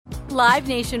Live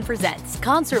Nation presents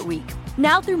Concert Week.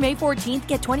 Now through May 14th,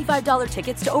 get $25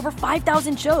 tickets to over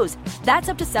 5,000 shows. That's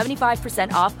up to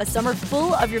 75% off a summer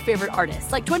full of your favorite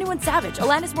artists like 21 Savage,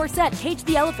 Alanis Morissette, Cage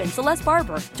the Elephant, Celeste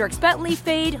Barber, Dierks Bentley,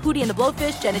 Fade, Hootie and the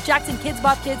Blowfish, Janet Jackson, Kids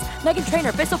Bop Kids, Meghan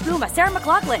Trainor, Peso Pluma, Sarah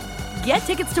McLachlan. Get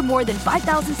tickets to more than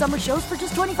 5,000 summer shows for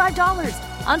just $25.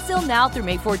 Until now through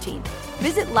May 14th.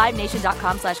 Visit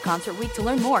LiveNation.com/Concert Week to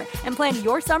learn more and plan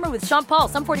your summer with Sean Paul,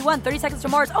 Sum 41, 30 Seconds to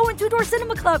Mars, and Two Door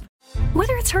Cinema Club.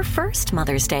 Whether it's her first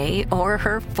Mother's Day or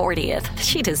her 40th,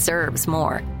 she deserves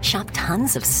more. Shop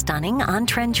tons of stunning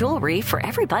on-trend jewelry for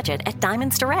every budget at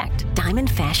Diamonds Direct. Diamond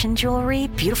fashion jewelry,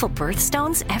 beautiful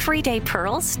birthstones, everyday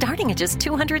pearls starting at just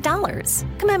 $200.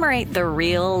 Commemorate the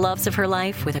real loves of her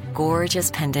life with a gorgeous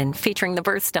pendant featuring the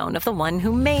birthstone of the one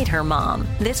who made her mom.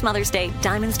 This Mother's Day,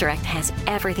 Diamonds Direct has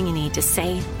everything you need to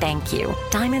say thank you.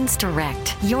 Diamonds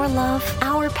Direct. Your love,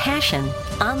 our passion.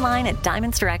 Online at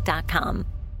diamondsdirect.com.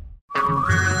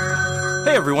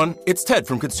 Hey everyone, it's Ted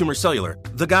from Consumer Cellular,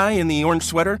 the guy in the orange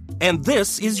sweater, and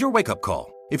this is your wake-up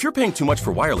call. If you're paying too much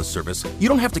for wireless service, you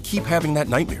don't have to keep having that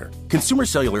nightmare. Consumer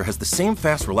Cellular has the same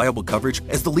fast, reliable coverage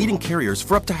as the leading carriers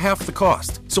for up to half the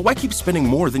cost. So why keep spending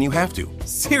more than you have to?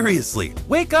 Seriously,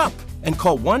 wake up and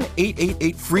call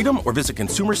 1-888-FREEDOM or visit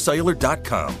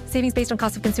consumercellular.com. Savings based on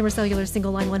cost of Consumer Cellular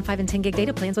single line 1, 5, and 10 gig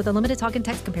data plans with unlimited talk and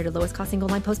text compared to lowest cost single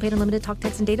line postpaid unlimited talk,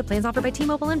 text, and data plans offered by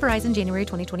T-Mobile and Verizon January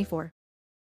 2024.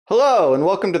 Hello, and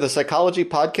welcome to the Psychology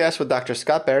Podcast with Dr.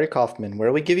 Scott Barry Kaufman,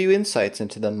 where we give you insights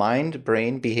into the mind,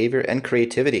 brain, behavior, and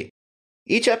creativity.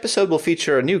 Each episode will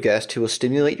feature a new guest who will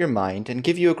stimulate your mind and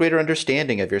give you a greater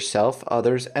understanding of yourself,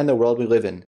 others, and the world we live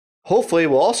in. Hopefully,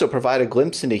 we'll also provide a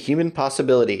glimpse into human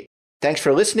possibility. Thanks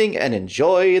for listening and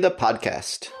enjoy the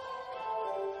podcast.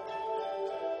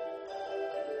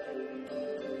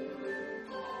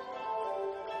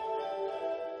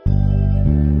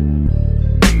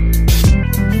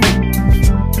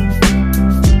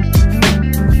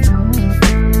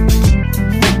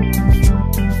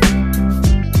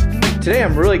 Today,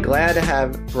 I'm really glad to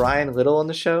have Brian Little on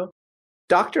the show.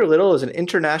 Dr. Little is an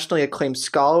internationally acclaimed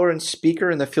scholar and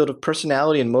speaker in the field of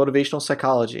personality and motivational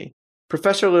psychology.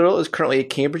 Professor Little is currently at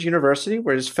Cambridge University,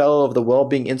 where he is fellow of the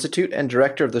Wellbeing Institute and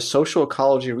director of the Social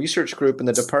Ecology Research Group in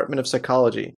the Department of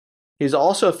Psychology. He is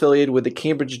also affiliated with the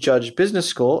Cambridge Judge Business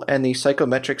School and the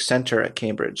Psychometric Center at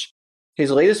Cambridge.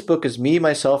 His latest book is Me,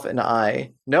 Myself, and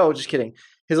I. No, just kidding.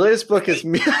 His latest book is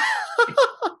Me.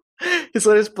 His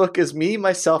latest book is Me,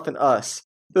 Myself, and Us: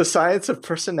 The Science of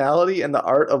Personality and the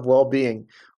Art of Well-Being.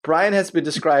 Brian has been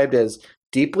described as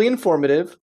deeply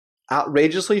informative,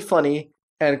 outrageously funny,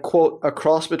 and, quote, a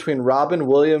cross between Robin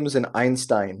Williams and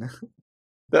Einstein.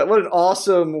 What an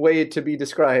awesome way to be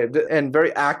described, and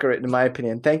very accurate in my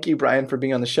opinion. Thank you, Brian, for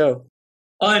being on the show.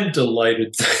 I'm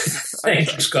delighted.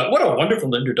 Thank you, Scott. What a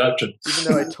wonderful introduction. Even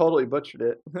though I totally butchered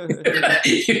it.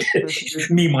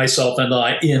 Me, myself, and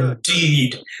I,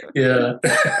 indeed. Yeah.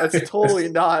 That's totally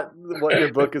not what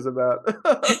your book is about.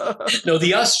 No,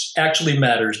 the us actually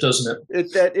matters, doesn't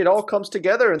it? It all comes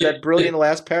together in that brilliant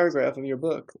last paragraph of your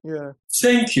book. Yeah.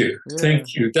 Thank you. Yeah.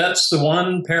 Thank you. That's the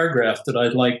one paragraph that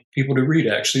I'd like people to read,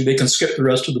 actually. They can skip the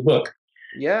rest of the book.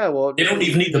 Yeah, well, they don't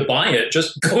even need to buy it.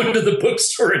 Just go into the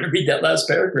bookstore and read that last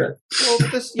paragraph. Well,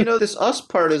 this us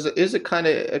part is a kind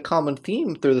of a common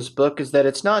theme through this book, is that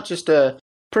it's not just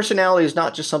personality is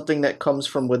not just something that comes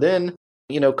from within.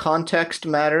 Context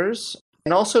matters.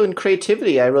 And also in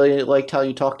creativity, I really liked how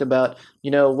you talked about,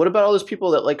 what about all those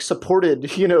people that supported,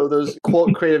 those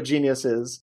quote creative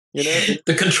geniuses?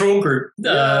 The control group.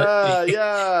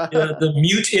 The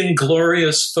mute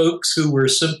inglorious folks who were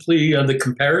simply the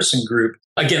comparison group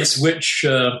against which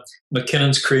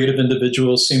McKinnon's creative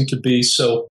individuals seem to be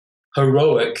so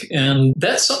heroic. And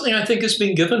that's something I think has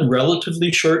been given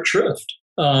relatively short shrift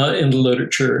in the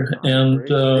literature. And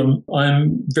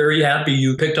I'm very happy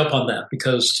you picked up on that,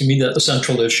 because to me that's a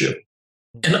central issue.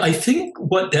 And I think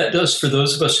what that does for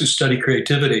those of us who study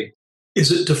creativity is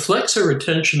it deflects our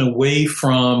attention away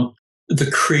from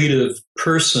the creative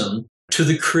person to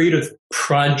the creative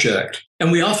project.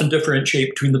 And we often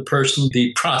differentiate between the person,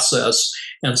 the process,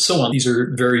 and so on. These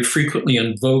are very frequently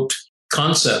invoked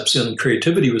concepts in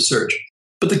creativity research.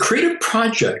 But the creative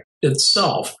project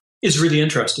itself is really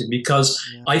interesting, because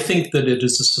I think that it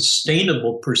is a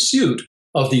sustainable pursuit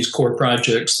of these core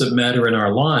projects that matter in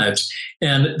our lives.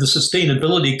 And the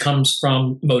sustainability comes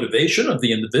from motivation of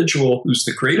the individual who's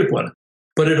the creative one.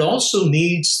 But it also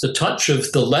needs the touch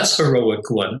of the less heroic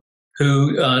one,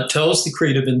 who tells the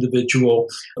creative individual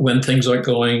when things aren't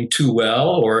going too well,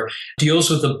 or deals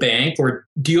with the bank, or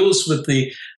deals with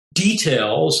the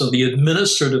details of the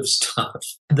administrative stuff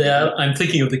that I'm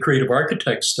thinking of the creative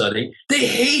architect study. They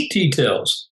hate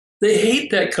details. They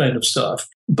hate that kind of stuff.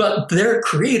 But their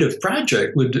creative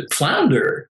project would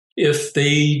flounder if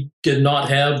they did not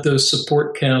have those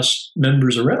support cast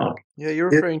members around. Yeah, you're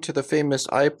referring to the famous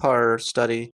IPAR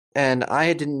study. And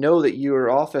I didn't know that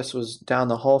your office was down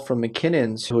the hall from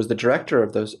McKinnon's, who was the director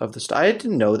of the study. I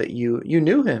didn't know that you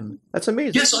knew him. That's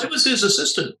amazing. Yes, I was his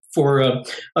assistant for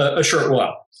a short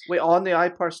while. Wait, on the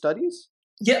IPAR studies?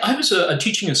 Yeah, I was a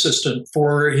teaching assistant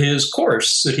for his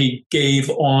course that he gave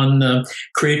on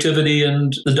creativity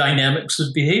and the dynamics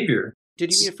of behavior.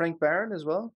 Did you meet Frank Barron as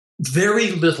well?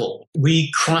 Very little.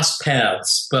 We crossed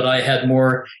paths, but I had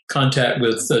more contact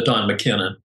with Don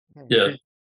McKinnon. Yeah.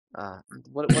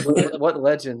 What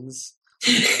legends?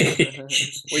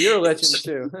 Well, you're a legend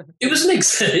too.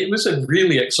 It was a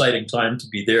really exciting time to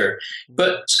be there.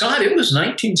 But Scott, it was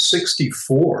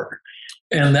 1964.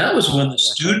 And that was when the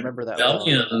student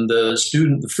rebellion and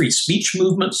the free speech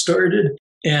movement started.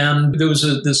 And there was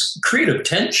this creative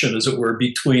tension, as it were,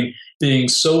 between being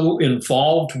so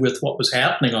involved with what was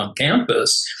happening on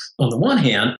campus on the one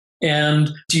hand,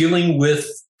 and dealing with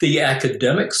the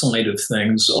academic side of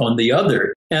things on the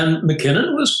other. And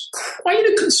McKinnon was quite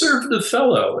a conservative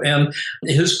fellow. And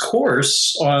his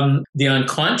course on the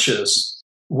unconscious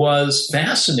was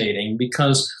fascinating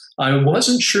because I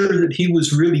wasn't sure that he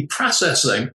was really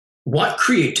processing what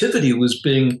creativity was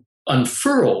being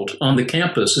unfurled on the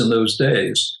campus in those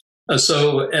days.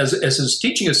 So as his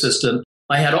teaching assistant,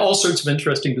 I had all sorts of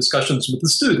interesting discussions with the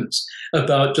students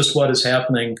about just what is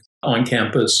happening on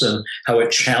campus and how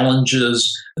it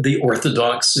challenges the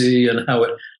orthodoxy and how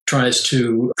it tries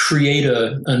to create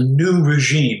a new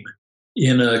regime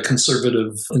in a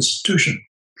conservative institution.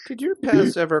 Did your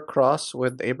paths ever cross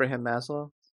with Abraham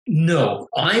Maslow? No,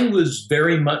 I was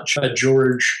very much a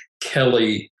George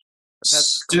Kelly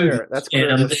student. That's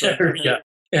clear. Yeah.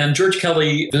 And George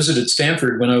Kelly visited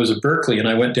Stanford when I was at Berkeley, and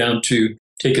I went down to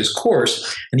take his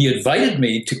course, and he invited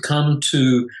me to come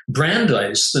to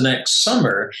Brandeis the next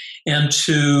summer and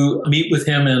to meet with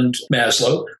him and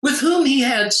Maslow, with whom he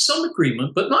had some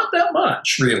agreement, but not that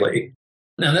much, really.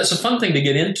 And that's a fun thing to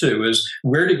get into, is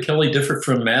where did Kelly differ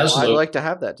from Maslow? Well, I'd like to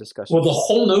have that discussion. Well, the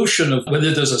whole notion of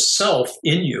whether there's a self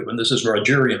in you, and this is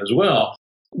Rogerian as well,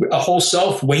 a whole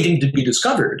self waiting to be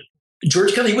discovered.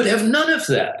 George Kelly would have none of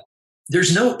that.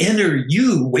 There's no inner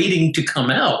you waiting to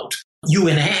come out. You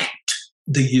enact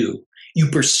the you. You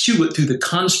pursue it through the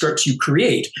constructs you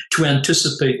create to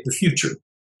anticipate the future.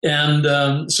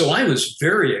 And so I was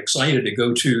very excited to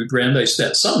go to Brandeis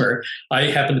that summer. I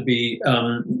happened to be,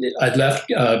 I'd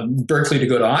left Berkeley to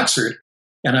go to Oxford,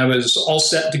 and I was all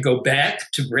set to go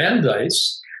back to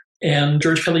Brandeis, and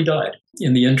George Kelly died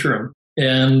in the interim.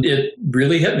 And it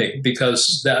really hit me,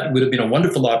 because that would have been a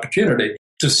wonderful opportunity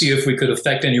to see if we could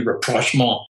affect any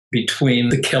rapprochement between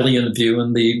the Kellyan view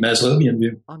and the Maslowian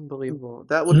view. Unbelievable.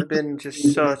 That would have been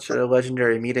just such a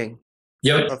legendary meeting.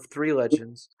 Yep. Of three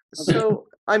legends. So,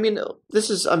 I mean,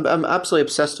 I'm absolutely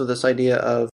obsessed with this idea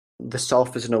of the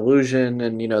self is an illusion.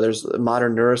 And, there's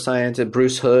modern neuroscience, and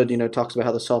Bruce Hood, talks about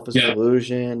how the self is an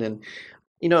illusion. And,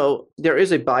 there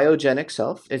is a biogenic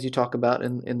self, as you talk about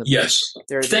in the Yes.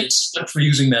 Thanks for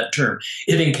using that term.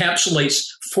 It encapsulates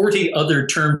 40 other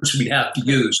terms we have to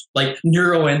use, like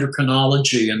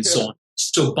neuroendocrinology and so on.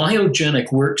 So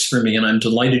biogenic works for me, and I'm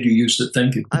delighted you used it.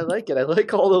 Thank you. I like it. I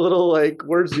like all the little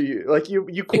words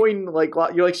you coin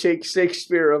you're like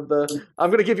Shakespeare of the.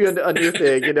 I'm going to give you a new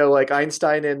thing, like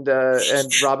Einstein and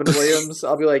Robin Williams.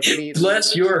 I'll be like,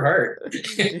 bless your heart.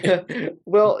 Yeah.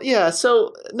 Well, yeah.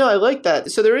 So no, I like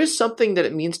that. So there is something that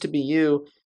it means to be you,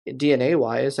 DNA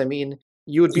wise. I mean,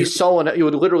 you would be someone. You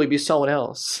would literally be someone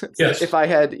else. Yes. If I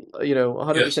had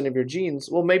 100% of your genes.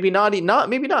 Well, maybe not.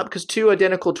 Maybe not, because two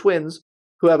identical twins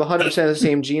who have 100% of the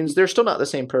same genes, they're still not the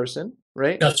same person,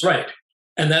 right? That's right.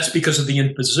 And that's because of the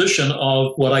imposition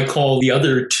of what I call the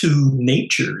other two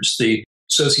natures, the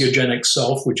sociogenic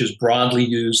self, which is broadly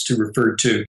used to refer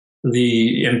to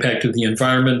the impact of the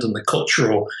environment and the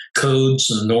cultural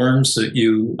codes and norms that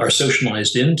you are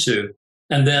socialized into.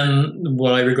 And then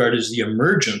what I regard as the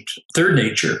emergent third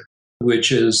nature,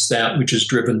 which is that which is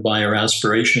driven by our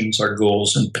aspirations, our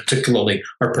goals, and particularly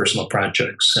our personal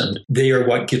projects. And they are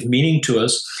what give meaning to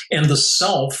us. And the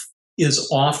self is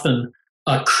often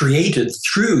created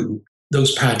through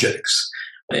those projects.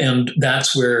 And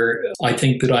that's where I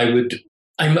think that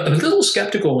I'm a little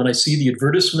skeptical when I see the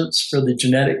advertisements for the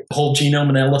genetic whole genome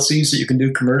analyses that you can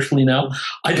do commercially now.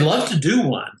 I'd love to do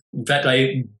one. In fact,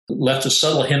 I left a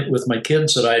subtle hint with my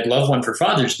kids that I'd love one for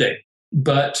Father's Day.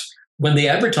 But when they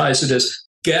advertise it as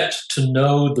get to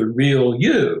know the real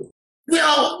you,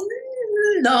 Well,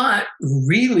 not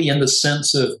really in the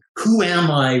sense of who am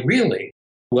I really?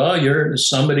 Well, you're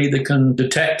somebody that can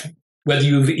detect whether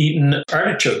you've eaten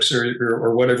artichokes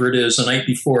or whatever it is the night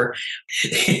before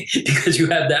because you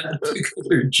have that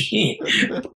particular gene.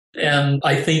 And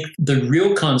I think the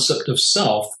real concept of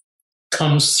self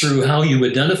comes through how you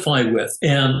identify with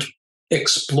and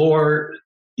explore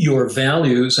your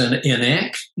values and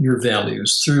enact your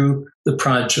values through the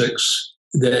projects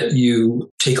that you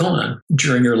take on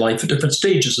during your life at different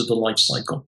stages of the life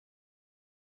cycle.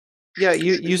 Yeah,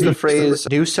 you use the phrase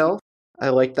new self. I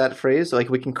like that phrase. Like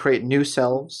we can create new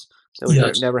selves that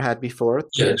we never had before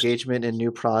through engagement in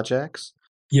new projects.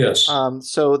 Yes.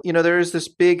 So, there is this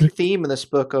big theme in this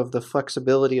book of the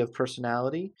flexibility of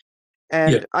personality.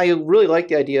 And I really like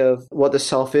the idea of what the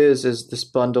self is this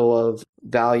bundle of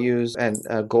values and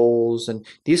goals and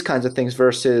these kinds of things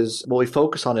versus what we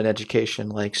focus on in education,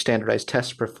 like standardized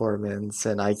test performance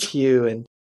and IQ and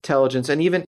intelligence. And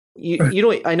even you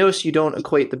don't. I notice you don't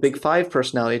equate the big 5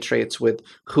 personality traits with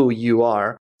who you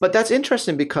are. But that's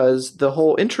interesting because the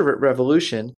whole introvert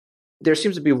revolution, there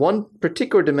seems to be one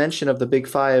particular dimension of the big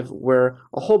 5 where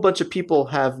a whole bunch of people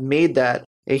have made that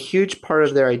a huge part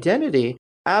of their identity.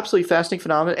 Absolutely fascinating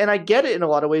phenomenon. And I get it in a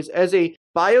lot of ways as a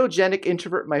biogenic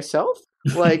introvert myself.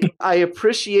 Like I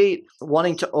appreciate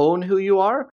wanting to own who you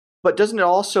are, but doesn't it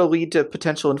also lead to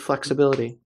potential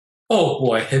inflexibility? Oh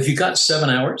boy, have you got 7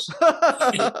 hours?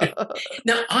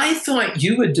 Now, I thought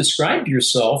you had described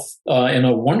yourself in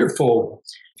a wonderful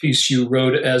piece you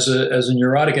wrote as a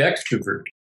neurotic extrovert.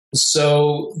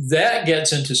 So that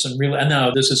gets into some real, and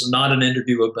now this is not an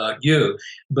interview about you,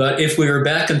 but if we were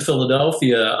back in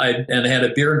Philadelphia and had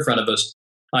a beer in front of us,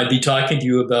 I'd be talking to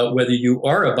you about whether you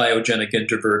are a biogenic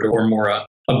introvert or more a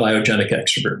biogenic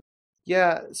extrovert.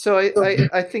 Yeah, so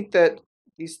I think that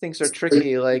these things are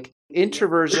tricky. Like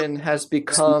introversion has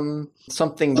become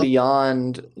something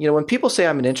beyond, when people say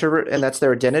I'm an introvert and that's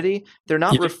their identity, they're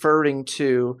not referring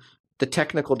to the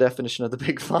technical definition of the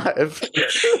big 5.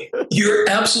 You're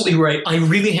absolutely right. I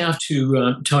really have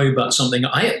to tell you about something.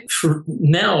 For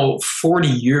now 40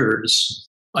 years,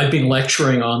 I've been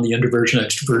lecturing on the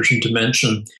introversion-extroversion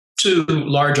dimension to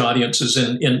large audiences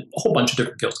in a whole bunch of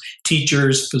different fields,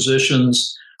 teachers,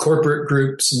 physicians, corporate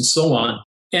groups, and so on.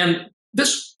 And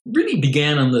this really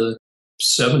began in the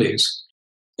 70s.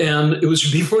 And it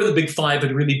was before the big 5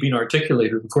 had really been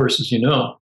articulated, of course, as you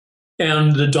know.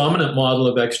 And the dominant model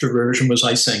of extroversion was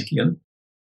Eysenkian.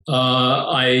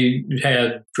 I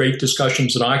had great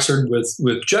discussions at Oxford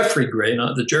with Jeffrey Gray,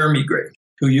 not the Jeremy Gray,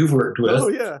 who you've worked with. Oh,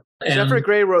 yeah. And Jeffrey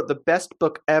Gray wrote the best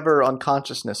book ever on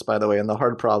consciousness, by the way, and the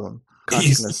hard problem,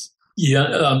 consciousness.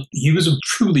 He was a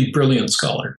truly brilliant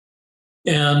scholar.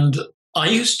 And I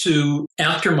used to,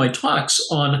 after my talks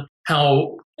on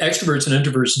how extroverts and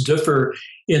introverts differ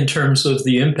in terms of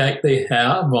the impact they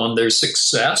have on their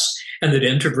success, and that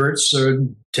introverts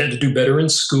tend to do better in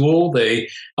school. They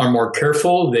are more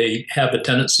careful. They have a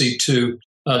tendency to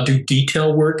do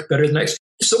detail work better than extroverts.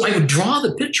 So I would draw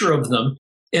the picture of them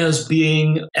as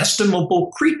being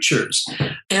estimable creatures.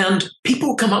 And people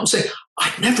would come up and say,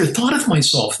 I never thought of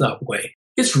myself that way.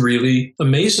 It's really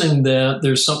amazing that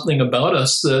there's something about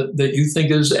us that you think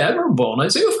is admirable. And I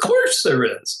say, of course there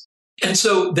is. And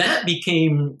so that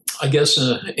became, I guess,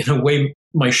 in a way,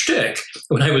 my shtick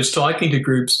when I was talking to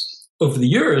groups over the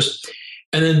years.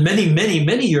 And then many, many,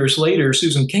 many years later,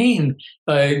 Susan Cain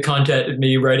contacted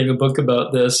me writing a book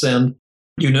about this. And,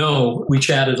 we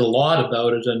chatted a lot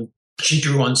about it. And she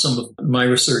drew on some of my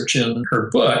research in her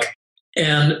book.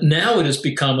 And now it has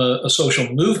become a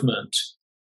social movement.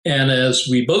 And as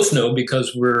we both know,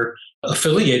 because we're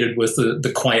affiliated with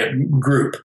the Quiet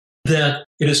group, that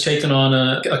it has taken on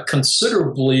a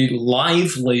considerably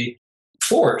lively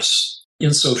force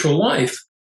in social life.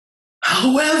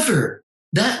 However,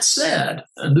 that said,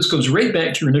 and this goes right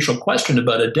back to your initial question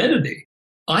about identity,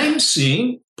 I'm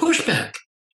seeing pushback.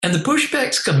 And the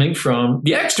pushback's coming from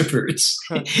the extroverts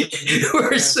who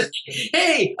are saying,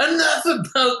 hey, enough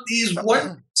about these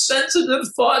sensitive,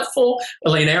 thoughtful.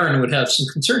 Elaine Aron would have some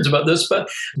concerns about this,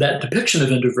 but that depiction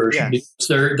of introversion, because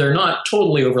they're not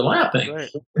totally overlapping.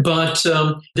 Right. But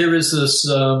there is this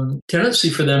tendency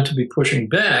for them to be pushing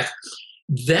back.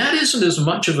 That isn't as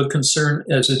much of a concern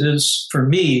as it is for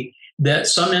me that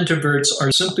some introverts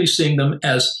are simply seeing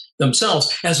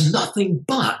themselves as nothing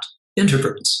but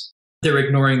introverts. They're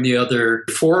ignoring the other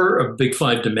 4 of big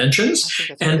 5 dimensions.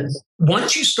 And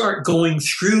once you start going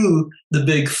through the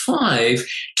big 5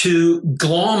 to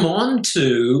glom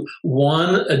onto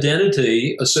one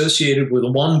identity associated with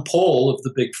one pole of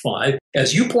the big 5,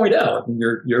 as you point out, and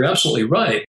you're absolutely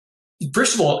right.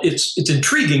 First of all, it's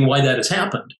intriguing why that has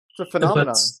happened. It's a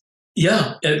phenomenon.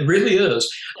 Yeah, it really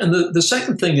is. And the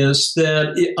second thing is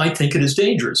that I think it is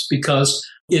dangerous because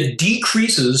it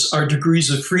decreases our degrees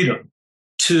of freedom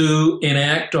to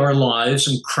enact our lives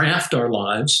and craft our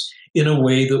lives in a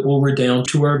way that will redound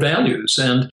to our values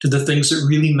and to the things that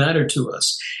really matter to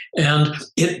us. And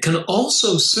it can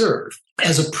also serve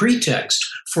as a pretext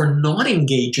for not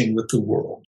engaging with the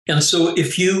world. And so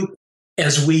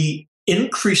as we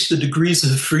increase the degrees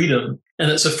of freedom, and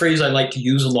it's a phrase I like to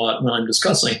use a lot when I'm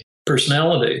discussing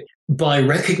personality, by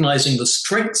recognizing the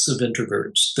strengths of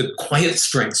introverts, the quiet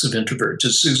strengths of introverts,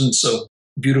 as Susan so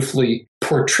beautifully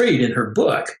portrayed in her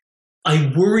book,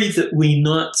 I worry that we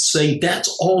not say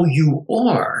that's all you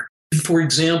are. For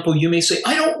example, you may say,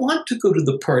 I don't want to go to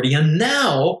the party, and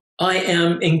now I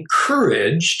am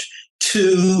encouraged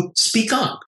to speak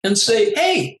up and say,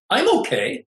 hey, I'm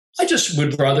okay. I just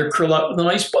would rather curl up with a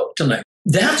nice book tonight.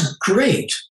 That's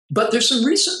great. But there's some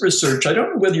recent research, I don't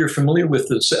know whether you're familiar with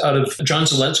this, out of John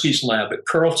Zelensky's lab at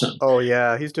Carleton. Oh,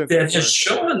 yeah, he's doing that has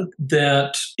shown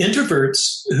that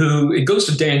introverts it goes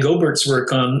to Dan Gilbert's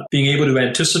work on being able to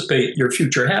anticipate your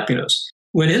future happiness.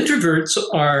 When introverts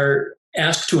are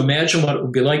asked to imagine what it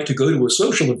would be like to go to a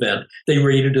social event, they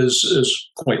rate it as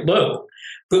quite low.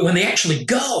 But when they actually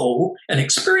go and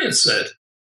experience it,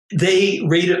 they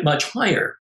rate it much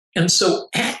higher. And so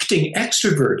acting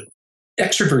extrovertedly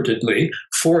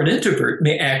for an introvert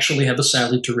may actually have a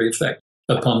salutary effect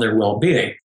upon their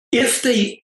well-being. If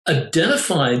they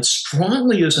identified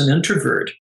strongly as an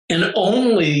introvert and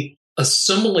only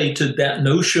assimilated that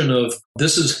notion of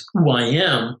this is who I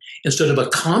am instead of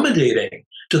accommodating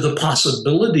to the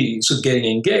possibilities of getting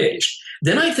engaged,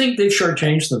 then I think they've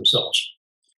shortchanged themselves.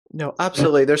 No,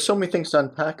 absolutely. There's so many things to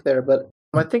unpack there, but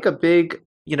I think a big,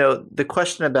 the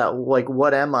question about like,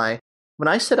 what am I? When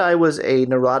I said I was a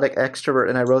neurotic extrovert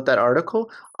and I wrote that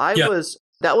article, that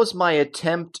was my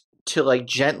attempt to like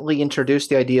gently introduce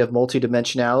the idea of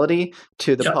multidimensionality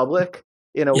to the public,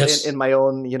 in my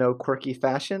own, quirky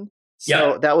fashion.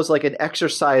 So that was like an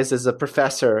exercise as a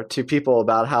professor to people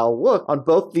about how, look, on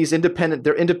both these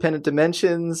they're independent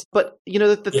dimensions. But,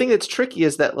 the thing that's tricky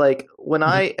is that like when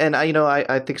I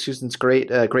think Susan's great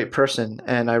person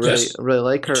and I really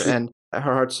like her and her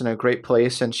heart's in a great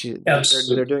place and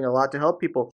they're doing a lot to help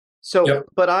people. So,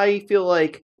 but I feel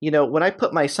like, when I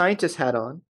put my scientist hat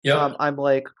on, I'm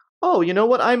like, oh, you know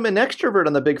what? I'm an extrovert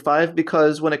on the Big Five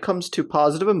because when it comes to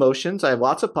positive emotions, I have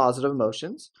lots of positive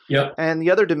emotions. Yeah. And the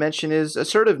other dimension is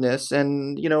assertiveness.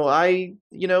 And, I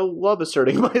love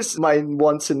asserting my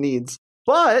wants and needs.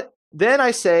 But then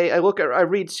I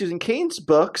read Susan Cain's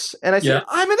books and I say,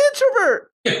 I'm an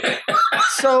introvert.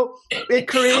 So it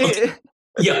creates...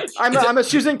 Yeah, I'm a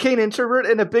Susan Cain introvert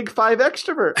and a Big Five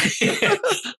extrovert.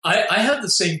 I have the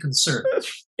same concern,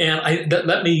 and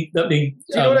let me. Do you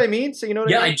know what I mean? So you know what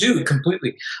I mean? Yeah, I do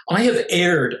completely. I have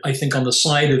erred, I think, on the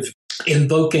side of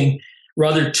invoking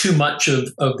rather too much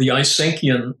of the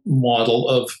Eysenkian model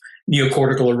of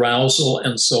neocortical arousal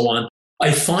and so on.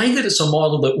 I find that it's a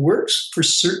model that works for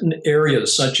certain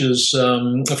areas, such as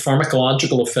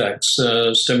pharmacological effects,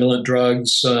 stimulant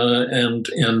drugs and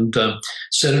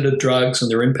sedative drugs and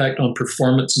their impact on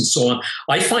performance and so on.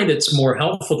 I find it's more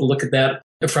helpful to look at that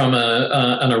from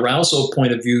an arousal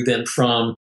point of view than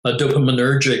from a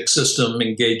dopaminergic system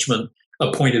engagement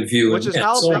point of view. Which is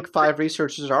how Big Five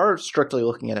researchers are strictly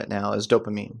looking at it now, as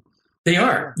dopamine. They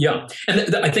are, yeah.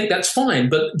 And I think that's fine.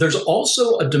 But there's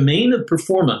also a domain of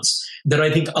performance that I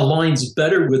think aligns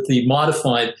better with the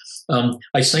modified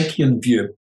Eysenkian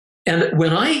view. And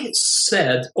when I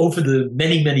said over the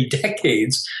many, many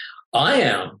decades, I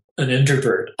am an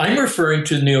introvert, I'm referring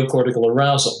to neocortical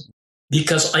arousal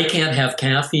because I can't have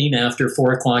caffeine after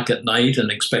 4 o'clock at night and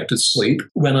expect to sleep.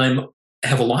 When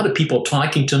have a lot of people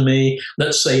talking to me,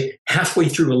 let's say halfway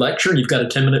through a lecture and you've got a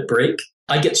 10-minute break,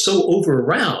 I get so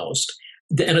over-aroused,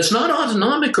 and it's not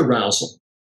autonomic arousal.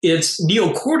 It's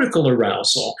neocortical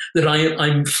arousal that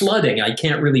I'm flooding. I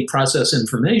can't really process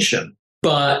information.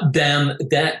 But then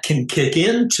that can kick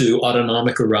into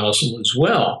autonomic arousal as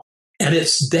well. And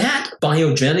it's that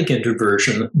biogenic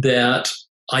introversion that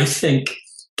I think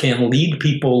can lead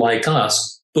people like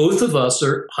us. Both of us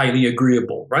are highly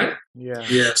agreeable, right?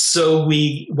 Yeah. So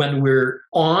when we're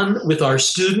on with our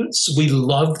students, we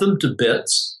love them to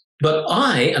bits. But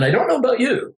I don't know about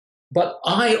you, but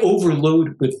I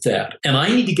overload with that. And I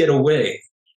need to get away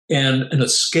and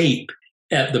escape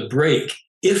at the break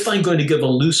if I'm going to give a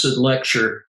lucid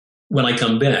lecture when I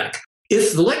come back.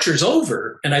 If the lecture's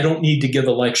over and I don't need to give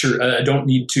a lecture, I don't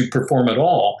need to perform at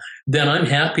all, then I'm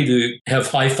happy to have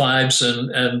high fives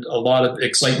and a lot of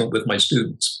excitement with my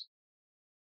students.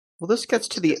 Well, this gets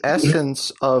to the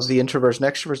essence of the introversion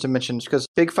extroversion dimensions, because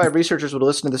Big Five researchers would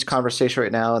listen to this conversation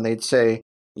right now and they'd say,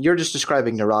 you're just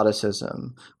describing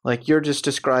neuroticism. Like, you're just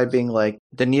describing like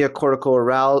the neocortical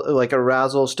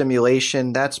arousal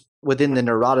stimulation. That's within the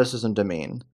neuroticism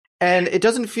domain. And it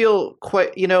doesn't feel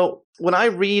quite, when I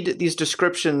read these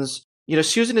descriptions,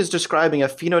 Susan is describing a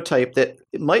phenotype that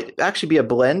it might actually be a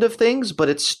blend of things, but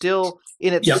it's still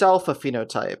in itself a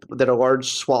phenotype that a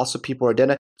large swath of people are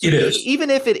identifying. So it is.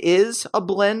 Even if it is a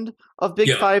blend of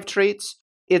Big Five traits,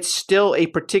 it's still a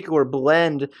particular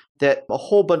blend that a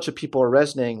whole bunch of people are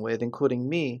resonating with, including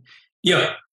me.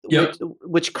 Yeah.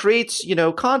 Which creates,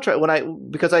 contrast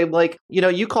because I'm like,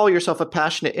 you call yourself a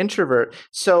passionate introvert.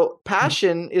 So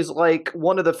passion is like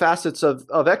one of the facets of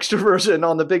extroversion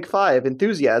on the Big Five,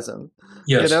 enthusiasm.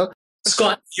 Yes.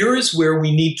 Scott, here is where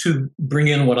we need to bring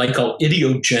in what I call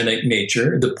idiogenic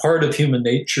nature, the part of human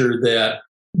nature that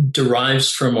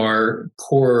derives from our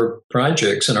core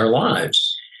projects in our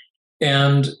lives.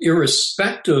 And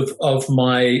irrespective of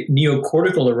my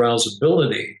neocortical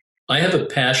arousability, I have a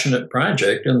passionate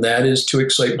project, and that is to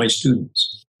excite my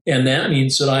students. And that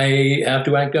means that I have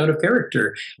to act out of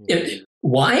character.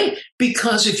 Why?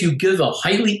 Because if you give a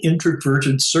highly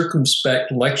introverted,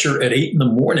 circumspect lecture at 8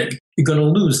 a.m, you're going to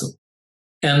lose them.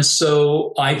 And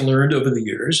so I've learned over the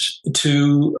years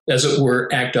to, as it were,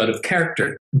 act out of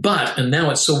character. But, and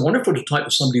now it's so wonderful to talk to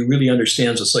somebody who really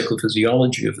understands the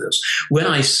psychophysiology of this. When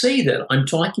I say that, I'm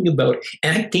talking about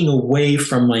acting away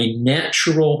from my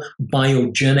natural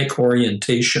biogenic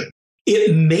orientation.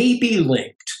 It may be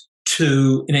linked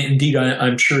to, and indeed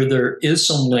I'm sure there is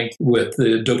some link with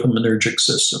the dopaminergic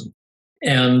system.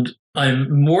 And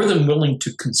I'm more than willing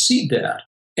to concede that.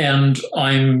 And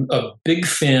I'm a big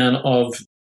fan of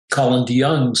Colin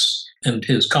DeYoung's and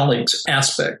his colleagues'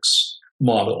 aspects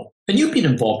model. And you've been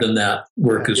involved in that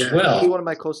work as well. He's one of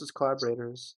my closest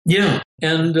collaborators. Yeah.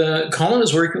 And Colin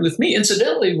is working with me.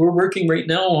 Incidentally, we're working right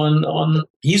now on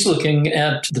he's looking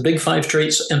at the Big Five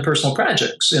traits and personal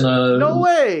projects in a... No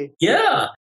way! Yeah.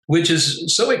 Which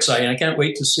is so exciting. I can't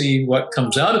wait to see what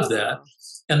comes out of that.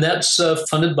 And that's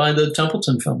funded by the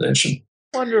Templeton Foundation.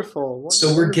 Wonderful.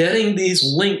 So we're getting these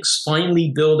links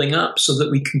finally building up so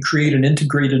that we can create an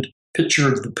integrated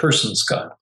picture of the person,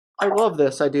 Scott. I love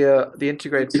this idea, the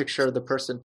integrated picture of the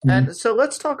person. Mm-hmm. And so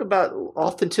let's talk about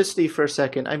authenticity for a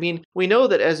second. I mean, we know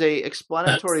that as a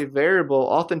explanatory variable,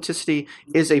 authenticity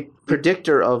is a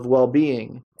predictor of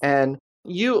well-being. And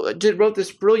you wrote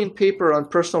this brilliant paper on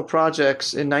personal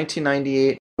projects in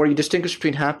 1998 where you distinguish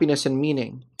between happiness and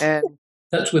meaning. And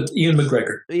that's with Ian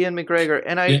McGregor.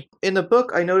 And in the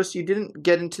book, I noticed you didn't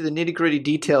get into the nitty-gritty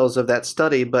details of that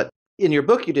study, but in your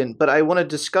book you didn't. But I want to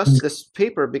discuss this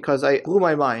paper because I blew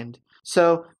my mind.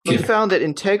 So you found that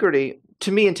integrity,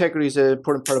 to me, integrity is an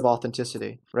important part of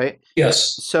authenticity, right?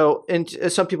 Yes. So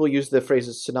some people use the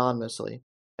phrases synonymously.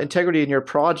 Integrity in your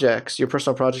projects, your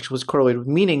personal projects, was correlated with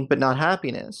meaning, but not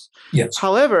happiness. Yes.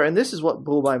 However, and this is what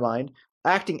blew my mind,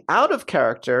 acting out of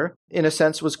character, in a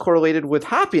sense, was correlated with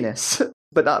happiness,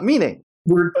 but not meaning.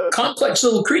 We're complex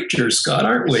little creatures, Scott,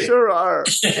 aren't we? Sure are.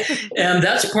 And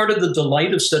that's part of the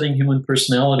delight of studying human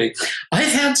personality.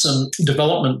 I've had some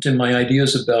development in my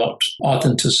ideas about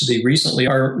authenticity recently.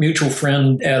 Our mutual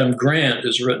friend, Adam Grant,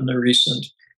 has written a recent,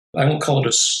 I won't call it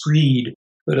a screed,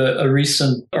 but a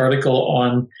recent article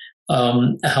on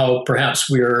how perhaps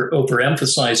we're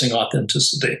overemphasizing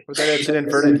authenticity. It's an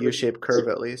inverted U-shaped curve,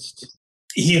 at least.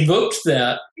 He invoked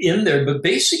that in there, but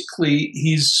basically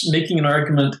he's making an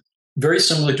argument very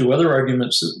similar to other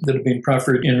arguments that have been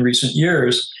proffered in recent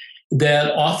years,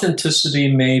 that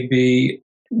authenticity may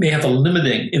have a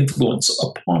limiting influence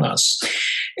upon us.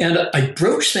 And I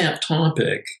broached that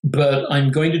topic, but I'm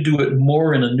going to do it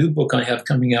more in a new book I have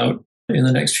coming out in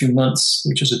the next few months,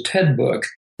 which is a TED book.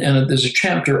 And there's a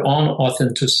chapter on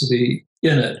authenticity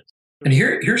in it. And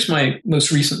here's my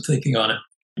most recent thinking on it,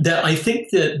 that I think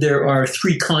that there are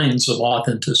 3 kinds of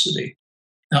authenticity.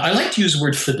 Now, I like to use the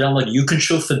word fidelity. You can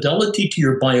show fidelity to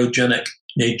your biogenic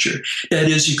nature. That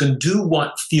is, you can do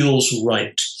what feels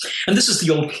right. And this is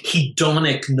the old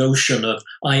hedonic notion of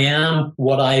I am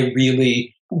what I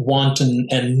really want and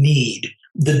need.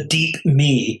 The deep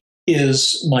me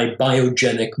is my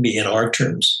biogenic me in our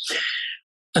terms.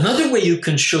 Another way you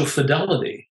can show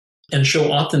fidelity and show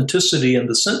authenticity in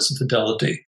the sense of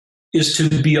fidelity is to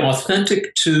be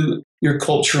authentic to your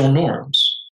cultural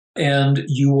norms. And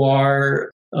you are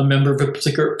a member of a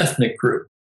particular ethnic group,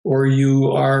 or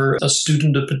you are a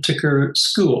student of a particular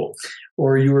school,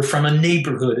 or you are from a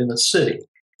neighborhood in a city.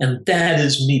 And that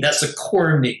is me. That's the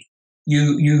core me.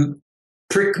 You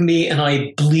prick me and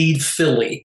I bleed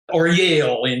Philly, or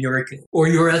Yale in your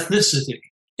ethnicity.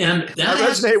 And that I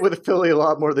resonate with Philly a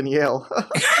lot more than Yale.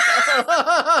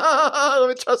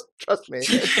 Trust me.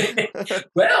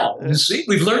 Well, you see,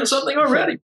 we've learned something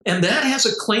already. And that has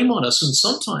a claim on us, and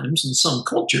sometimes in some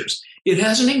cultures, it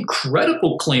has an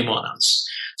incredible claim on us.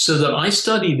 So that I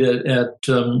studied at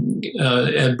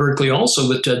Berkeley also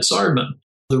with Ted Sarman,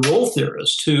 the role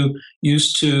theorist, who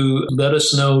used to let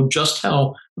us know just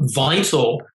how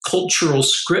vital cultural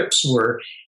scripts were.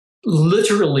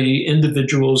 Literally,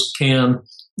 individuals can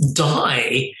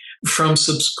die from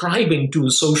subscribing to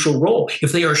a social role.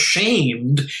 If they are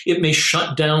shamed, it may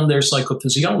shut down their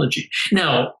psychophysiology.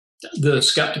 Now, the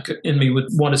skeptic in me would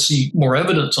want to see more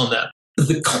evidence on that.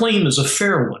 The claim is a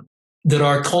fair one, that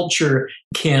our culture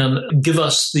can give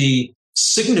us the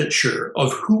signature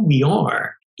of who we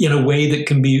are in a way that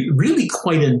can be really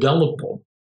quite indelible.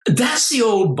 That's the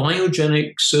old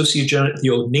biogenic, sociogenic, the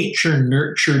old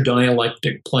nature-nurture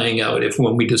dialectic playing out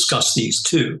when we discuss these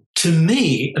two. To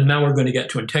me, and now we're going to get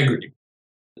to integrity,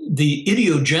 the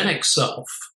idiogenic self,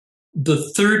 the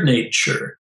third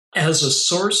nature, as a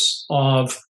source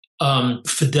of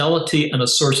fidelity and a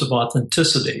source of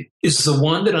authenticity, is the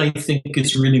one that I think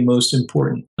is really most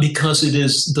important, because it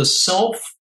is the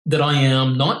self that I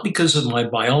am, not because of my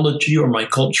biology or my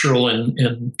cultural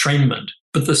entrainment,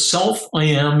 but the self I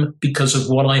am because of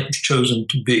what I have chosen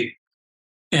to be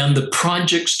and the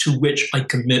projects to which I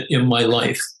commit in my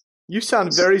life. You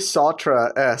sound very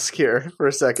Sartre-esque here for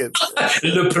a second.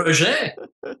 Le projet.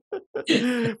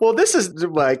 Well, this is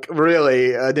like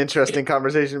really an interesting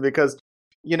conversation because,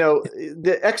 you know,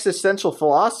 the existential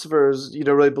philosophers, you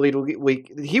know, really believe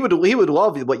he would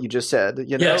love what you just said,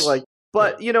 you know, yes. like.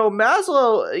 But, you know,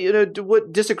 Maslow, you know,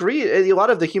 would disagree. A lot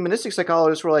of the humanistic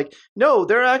psychologists were like, no,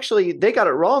 they got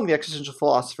it wrong, the existential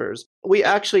philosophers.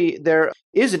 There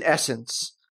is an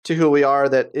essence to who we are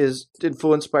that is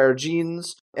influenced by our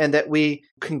genes, and that we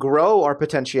can grow our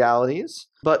potentialities,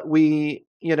 but we,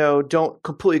 you know, don't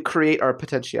completely create our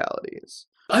potentialities.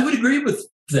 I would agree with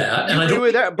that. And I agree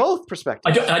with that, both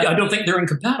perspectives. I don't think they're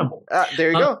incompatible.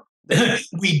 There you go.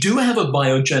 We do have a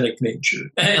biogenic nature.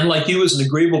 And like you as an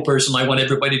agreeable person, I want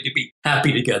everybody to be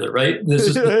happy together, right?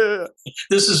 This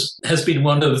has been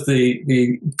one of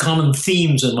the common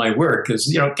themes in my work is,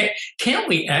 you know, can't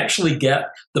we actually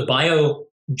get the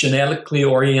biogenetically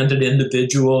oriented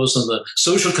individuals and the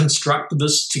social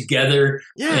constructivists together?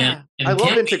 Yeah. And I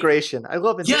love integration.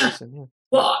 Yeah.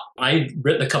 Well, I've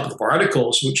written a couple of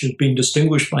articles which have been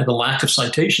distinguished by the lack of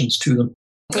citations to them.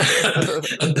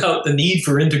 About the need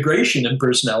for integration in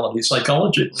personality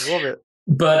psychology. Love it.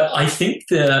 But I think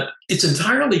that it's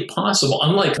entirely possible,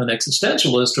 unlike an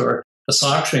existentialist or a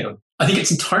Sartrean, I think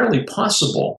it's entirely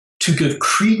possible to give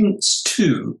credence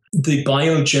to the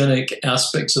biogenic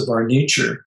aspects of our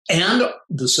nature and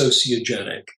the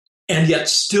sociogenic, and yet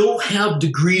still have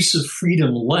degrees of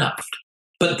freedom left.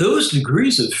 But those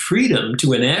degrees of freedom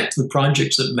to enact the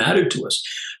projects that matter to us,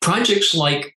 projects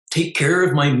like take care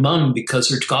of my mom because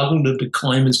her cognitive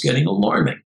decline is getting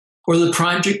alarming, or the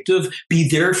project of be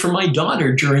there for my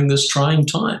daughter during this trying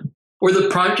time, or the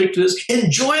project is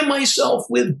enjoy myself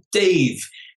with Dave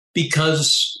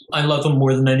because I love him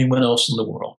more than anyone else in the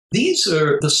world. These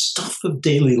are the stuff of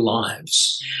daily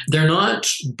lives. They're not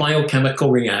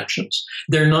biochemical reactions.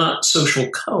 They're not social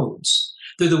codes.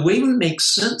 They're the way we make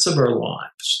sense of our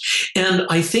lives. And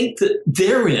I think that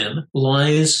therein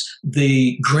lies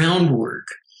the groundwork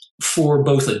for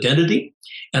both identity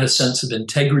and a sense of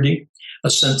integrity,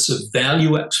 a sense of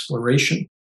value exploration,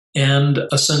 and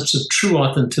a sense of true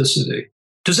authenticity.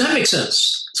 Does that make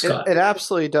sense, Scott? It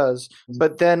absolutely does.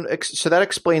 But then, so that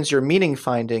explains your meaning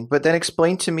finding. But then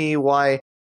explain to me why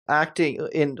acting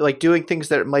in, like, doing things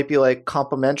that might be like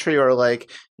complementary or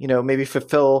like, you know, maybe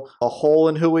fulfill a hole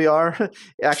in who we are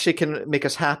actually can make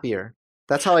us happier.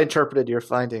 That's how I interpreted your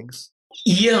findings.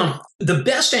 Yeah, the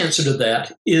best answer to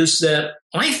that is that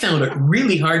I found it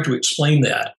really hard to explain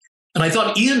that. And I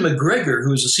thought Ian McGregor,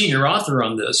 who's a senior author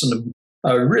on this and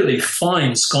a really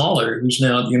fine scholar who's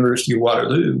now at the University of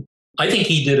Waterloo, I think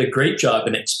he did a great job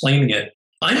in explaining it.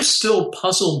 I'm still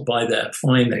puzzled by that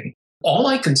finding. All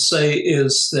I can say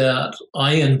is that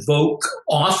I invoke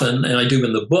often, and I do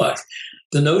in the book,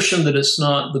 the notion that it's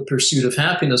not the pursuit of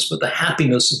happiness, but the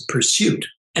happiness of pursuit.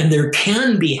 And there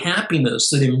can be happiness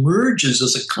that emerges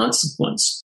as a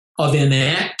consequence of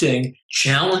enacting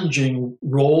challenging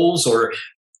roles or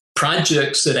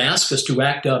projects that ask us to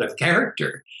act out of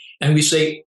character. And we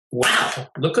say, wow,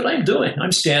 look what I'm doing.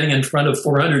 I'm standing in front of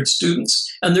 400 students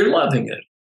and they're loving it.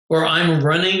 Or I'm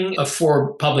running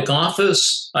for public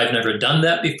office. I've never done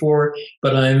that before,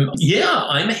 but I'm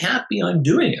happy I'm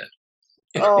doing it.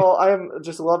 Oh, I'm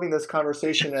just loving this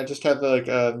conversation. I just have like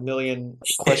a million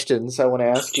questions I want to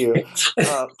ask you.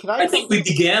 I think we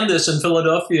began this in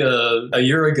Philadelphia a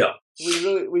year ago.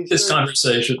 This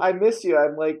conversation. I miss you.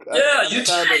 I'm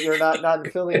sad that you're not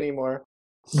in Philly anymore.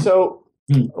 So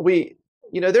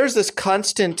there's this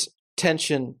constant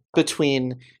tension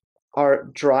between our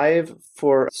drive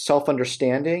for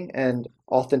self-understanding and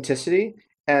authenticity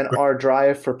and our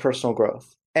drive for personal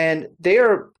growth. And they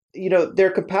are,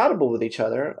 they're compatible with each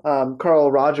other.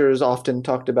 Carl Rogers often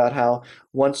talked about how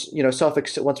once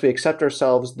we accept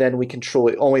ourselves, then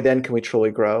only then can we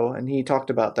truly grow. And he talked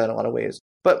about that in a lot of ways.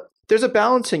 But there's a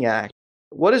balancing act.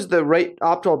 What is the right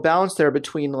optimal balance there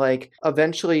between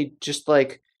eventually just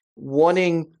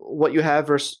wanting what you have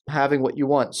versus having what you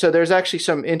want? So there's actually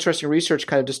some interesting research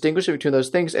kind of distinguishing between those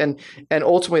things. And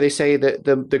ultimately they say that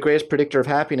the greatest predictor of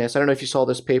happiness, I don't know if you saw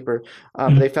this paper,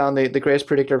 they found the greatest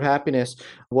predictor of happiness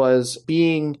was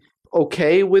being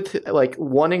okay with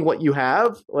wanting what you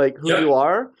have, who you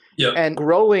are, and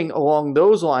growing along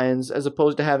those lines as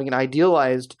opposed to having an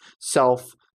idealized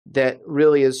self that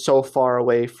really is so far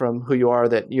away from who you are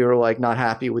that you're not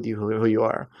happy with who you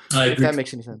are. If that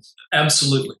makes any sense.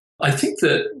 Absolutely. I think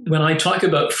that when I talk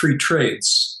about free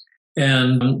traits,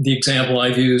 and the example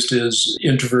I've used is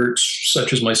introverts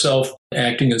such as myself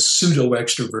acting as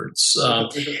pseudo-extroverts.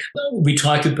 We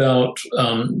talk about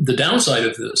the downside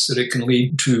of this, that it can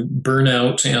lead to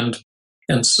burnout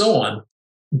and so on.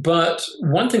 But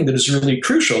one thing that is really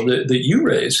crucial that you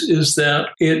raise is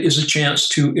that it is a chance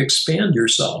to expand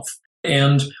yourself.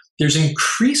 And there's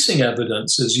increasing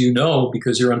evidence, as you know,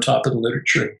 because you're on top of the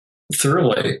literature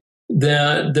thoroughly,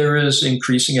 that there is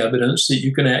increasing evidence that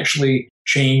you can actually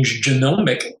change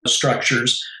genomic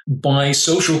structures by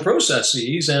social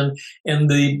processes and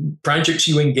the projects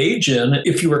you engage in.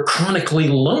 If you are chronically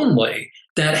lonely,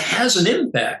 that has an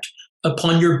impact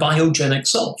upon your biogenic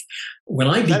self. When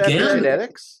I began...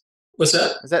 epigenetics? What's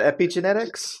that? Is that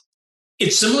epigenetics?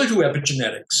 It's similar to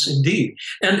epigenetics, indeed.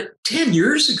 And 10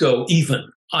 years ago, even,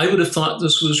 I would have thought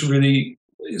this was really...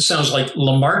 It sounds like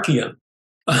Lamarckian.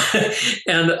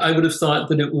 And I would have thought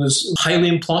that it was highly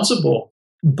implausible.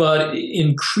 But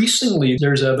increasingly,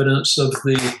 there's evidence of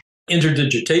the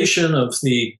interdigitation of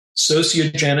the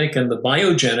sociogenic and the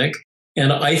biogenic.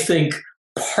 And I think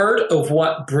part of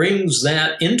what brings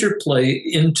that interplay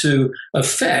into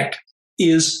effect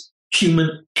is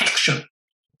human action.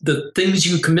 The things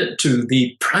you commit to,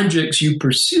 the projects you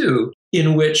pursue,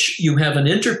 in which you have an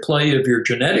interplay of your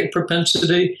genetic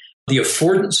propensity, the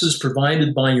affordances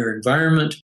provided by your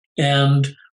environment,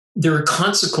 and there are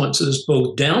consequences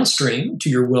both downstream to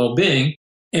your well-being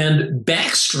and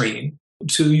backstream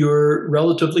to your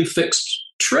relatively fixed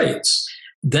traits.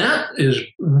 That is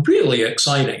really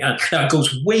exciting. That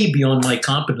goes way beyond my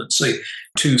competency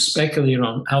to speculate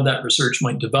on how that research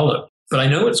might develop. But I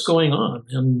know it's going on,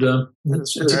 and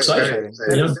it's exciting.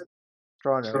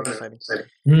 Strong and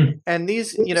exciting. And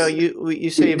these, you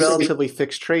say relatively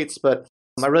fixed traits, but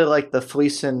I really like the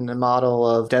Fleeson model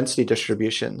of density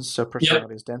distributions. So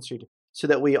personality is density, so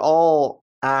that we all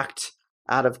act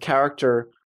out of character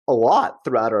a lot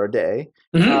throughout our day,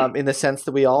 in the sense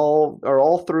that we all are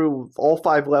all through all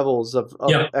 5 levels of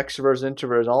extroverts,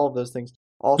 introverts, all of those things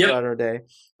all throughout our day.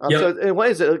 So in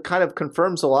ways, it kind of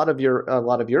confirms a lot of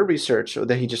your research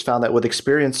that he just found that with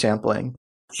experience sampling,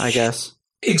 I guess.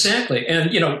 Exactly. And,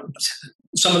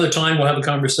 some of the time we'll have a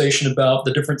conversation about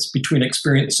the difference between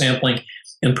experience sampling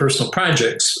and personal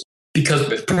projects,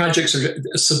 because projects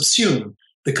subsume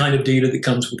the kind of data that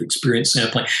comes with experience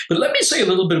sampling. But let me say a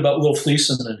little bit about Will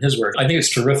Fleeson and his work. I think it's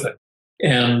terrific.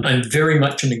 And I'm very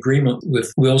much in agreement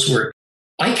with Will's work.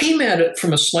 I came at it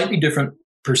from a slightly different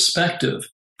perspective,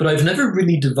 but I've never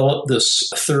really developed this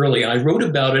thoroughly. I wrote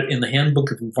about it in the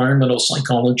Handbook of Environmental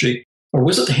Psychology, or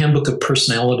was it the Handbook of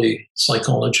Personality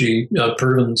Psychology,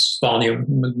 Pervin's volume,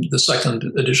 the second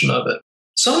edition of it.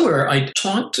 Somewhere I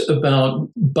talked about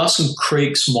Buss and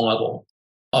Craik's model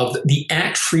of the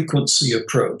act frequency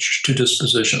approach to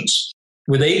dispositions,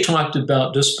 where they talked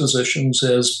about dispositions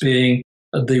as being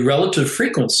the relative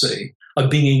frequency of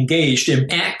being engaged in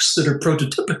acts that are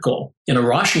prototypical in a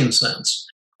Roschian sense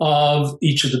of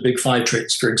each of the big 5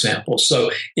 traits, for example.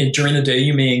 So during the day,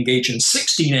 you may engage in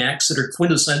 16 acts that are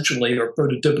quintessentially or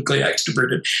prototypically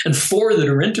extroverted and 4 that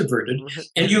are introverted.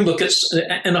 And you look at,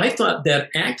 and I thought that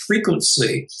act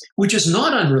frequency, which is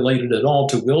not unrelated at all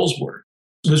to Will's work,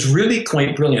 was really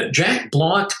quite brilliant. Jack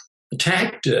Block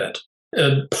attacked it.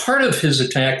 Part of his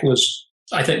attack was,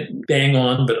 I think, bang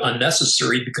on, but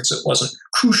unnecessary because it wasn't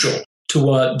crucial to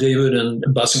what David and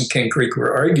Buss and Ken Craik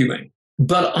were arguing.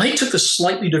 But I took a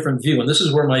slightly different view, and this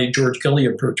is where my George Kelly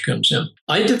approach comes in.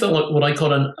 I developed what I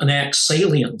call an act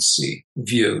saliency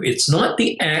view. It's not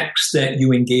the acts that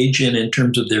you engage in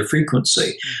terms of their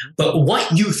frequency, but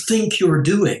what you think you're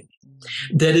doing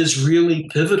that is really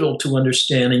pivotal to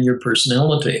understanding your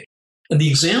personality. And the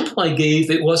example I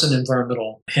gave, it was an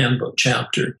environmental handbook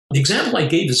chapter. The example I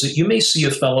gave is that you may see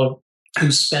a fellow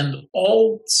who spend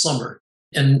all summer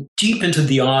and deep into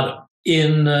the autumn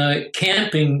in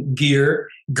camping gear,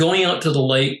 going out to the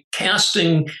lake,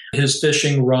 casting his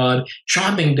fishing rod,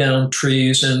 chopping down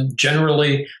trees, and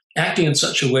generally acting in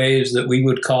such a way as that we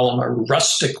would call him a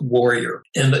rustic warrior.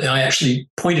 And I actually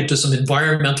pointed to some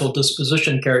environmental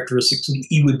disposition characteristics that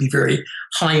he would be very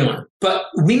high on. But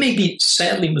we may be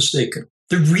sadly mistaken.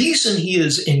 The reason he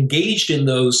is engaged in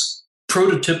those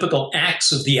prototypical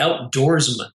acts of the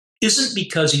outdoorsman isn't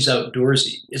because he's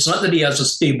outdoorsy. It's not that he has a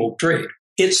stable trade.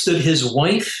 It's that his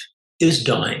wife is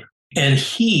dying and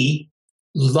he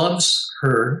loves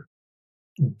her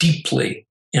deeply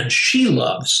and she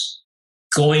loves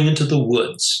going into the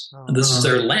woods. And this is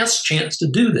their last chance to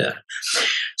do that.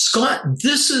 Scott,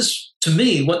 this is, to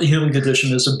me, what the human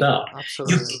condition is about.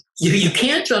 Absolutely. You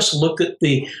can't just look at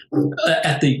the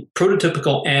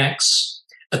prototypical acts,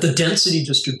 at the density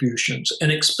distributions,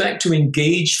 and expect to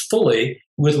engage fully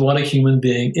with what a human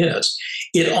being is.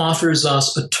 It offers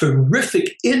us a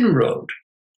terrific inroad,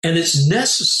 and it's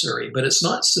necessary, but it's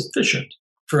not sufficient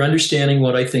for understanding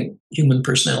what I think human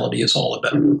personality is all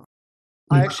about.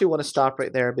 I actually want to stop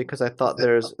right there because I thought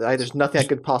there's nothing I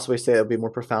could possibly say that would be more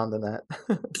profound than that.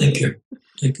 Thank you.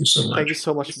 Thank you so much. Thank you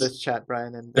so much for this chat,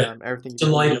 Brian, and everything you've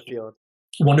done in the field.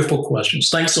 Wonderful questions.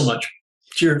 Thanks so much.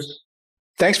 Cheers.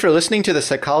 Thanks for listening to the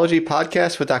Psychology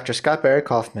Podcast with Dr. Scott Barry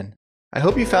Kaufman. I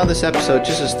hope you found this episode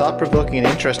just as thought-provoking and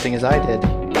interesting as I did.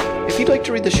 If you'd like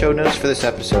to read the show notes for this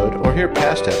episode or hear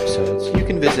past episodes, you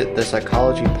can visit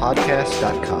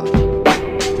thepsychologypodcast.com.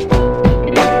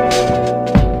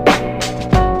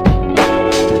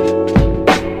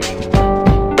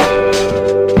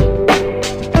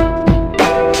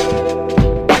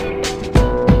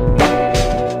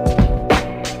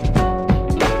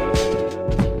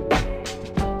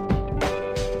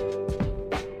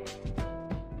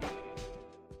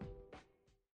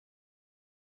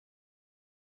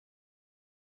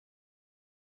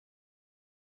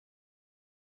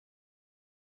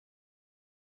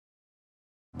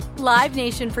 Live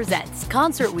Nation presents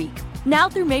Concert Week. Now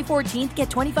through May 14th, get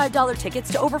 $25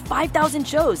 tickets to over 5,000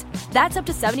 shows. That's up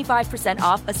to 75%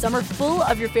 off a summer full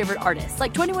of your favorite artists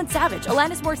like 21 Savage,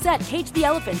 Alanis Morissette, Cage the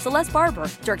Elephant, Celeste Barber,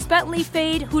 Dierks Bentley,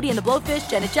 Fade, Hootie and the Blowfish,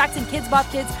 Janet Jackson, Kids Bop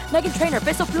Kids, Meghan Trainor,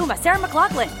 Peso Pluma, Sarah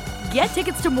McLachlan. Get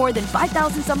tickets to more than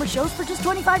 5,000 summer shows for just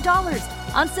 $25.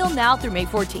 Until now through May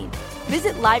 14th.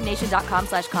 Visit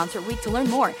livenation.com/concertweek to learn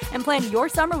more and plan your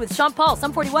summer with Sean Paul,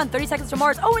 Sum 41, 30 Seconds to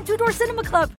Mars, and Two Door Cinema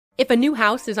Club. If a new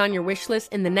house is on your wish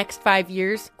list in the next 5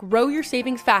 years, grow your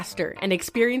savings faster and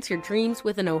experience your dreams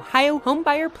with an Ohio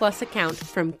Homebuyer Plus account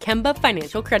from Kemba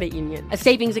Financial Credit Union. A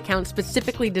savings account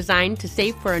specifically designed to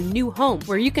save for a new home,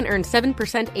 where you can earn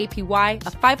 7% APY,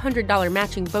 a $500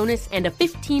 matching bonus, and a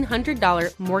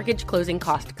 $1,500 mortgage closing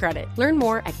cost credit. Learn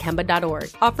more at Kemba.org.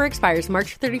 Offer expires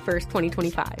March 31st,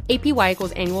 2025. APY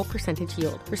equals annual percentage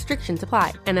yield. Restrictions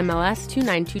apply. NMLS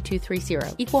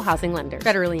 292230. Equal housing lender.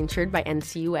 Federally insured by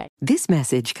NCUA. This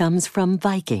message comes from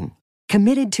Viking,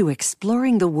 committed to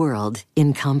exploring the world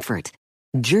in comfort.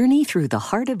 Journey through the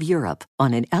heart of Europe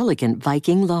on an elegant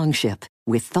Viking longship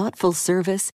with thoughtful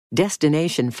service,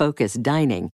 destination-focused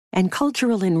dining, and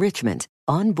cultural enrichment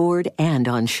on board and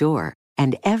on shore.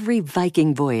 And every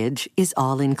Viking voyage is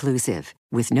all-inclusive,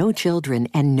 with no children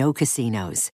and no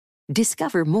casinos.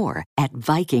 Discover more at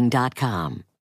Viking.com.